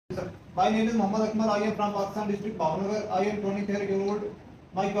My name is Mohammad Akmal. I am from Pakistan district, Bhavnagar. I am 23 years old.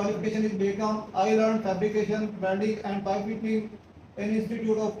 My qualification is BCom. I learned fabrication, welding, and pipe fitting in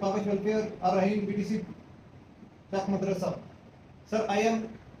Institute of Kawish Welfare, Arrahim, BTC, Shah Madrasa. Sir, I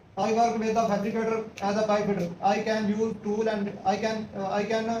work with the fabricator as a pipe fitter. I can use tool and I can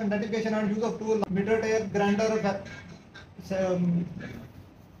identification and use of tool, meter tape, grinder, um,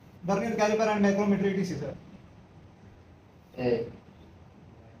 vernier caliper, and micrometer etc. Sir.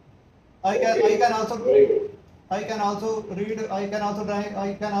 I can also read the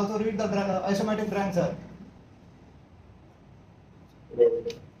isometric drawing, sir.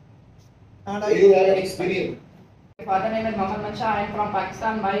 And Do you have any experience? My father name is Mohammad Mansha. I am from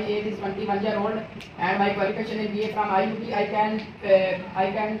Pakistan. My age is 21 years old, and my qualification is BA from IUP. I can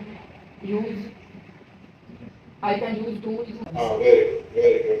use tools.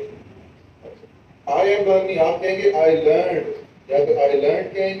 Very good. I am learning. आप कहेंगे I learned या तो I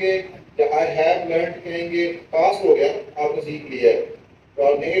learned कहेंगे या I have learned कहेंगे. पास हो गया, आपने सीख लिया है. तो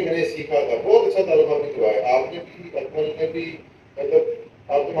आप कहेंगे मैंने सीखा था. बहुत अच्छा ताल्लुक आपने करवाया. आपने भी, अकमल ने भी, मतलब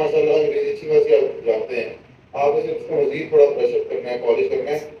आप तो माशाल्लाह अंग्रेजी अच्छी खासी आप जानते हैं. आपने सिर्फ उसको मजीद थोड़ा ब्रशअप करना है, पॉलिश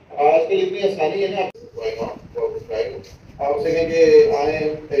करना है. आजकल इतनी आसानी है ना. आप कहेंगे I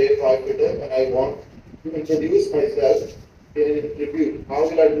am a pipe fitter and I want to introduce myself in an interview. How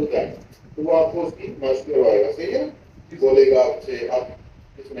will I do that? तो वो आपको उसकी मशक करवाएगा. सही है, बोलेगा आपसे, आप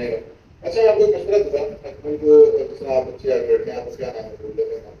सुनेगा. अच्छा, मैं आपको एक मशवरा दूंगा. अकमल को जिसने आप अच्छे आगे बैठे हैं, आपका क्या नाम है? बोल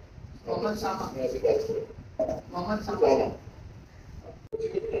देते हैं. मोहम्मद सामा. मैं ऐसे बात करूँ. मोहम्मद सामा.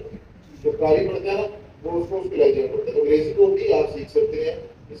 जो कारी पढ़ते हैं ना, वो उसको उसके लहजे में पढ़ते हैं. तो अंग्रेजी को भी आप सीख सकते हैं.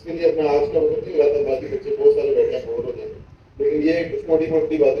 इसके लिए अपना आज का वक्त नहीं रहता. बाकी बच्चे बहुत सारे बैठे हैं, बोर हो जाते हैं. लेकिन ये कुछ मोटी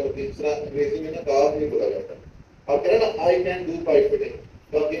मोटी बातें होती है. जिस तरह अंग्रेजी में ना काफ नहीं बोला जाता. आप कह रहे हैं ना I can do pipe fitting,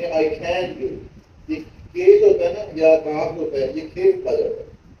 तो आप कहेंगे आई कैन डू. ये के होता है ना, या काफ होता है, ये खे पढ़ा जाता है.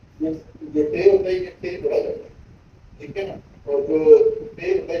 जो टे होता है, ये खे पढ़ा जाता है. ठीक है ना. और जो पे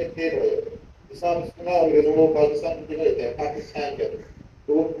होता है, ये खे पढ़ा जाता है. जैसा आप इसको ना अंग्रेजों को पाकिस्तान में कहते हैं, पाकिस्तान कहते हैं,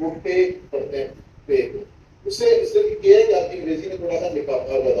 तो वो पे पढ़ते हैं. पे उससे ये है कि आपकी अंग्रेजी में थोड़ा सा निकाल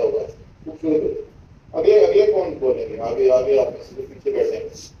ज्यादा होगा, खूबसूरत होगा. अगले अगले कौन बोलेंगे? आगे आगे आप इसके पीछे बैठे हैं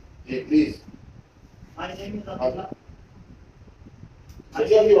जी, प्लीज.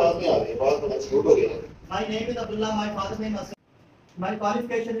 मुझे आपकी बात नहीं आ रही. बात मतलब छूट हो गई है. My name is Abdullah. My father's name is. My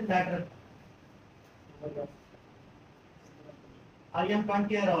qualification is lateral. I am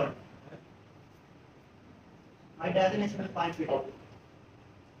 20 years old. My designation is pipe fitter.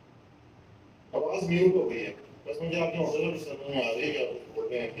 आवाज म्यूट हो गई है. बस मुझे आपके हौसले में समझ में आ रही है कि आप बोल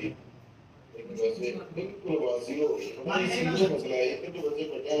रहे हैं कि, लेकिन वैसे बिल्कुल आवाज जीरो हो गई है. पता नहीं सीरियस मसला है. ये जो बच्चे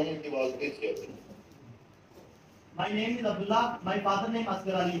बैठे हैं इनकी आवाज तेज की आती है. My name is Abdullah. My father's name is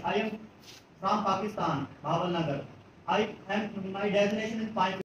Asghar Ali. I am from Pakistan, Bhavalnagar. My designation is pipe.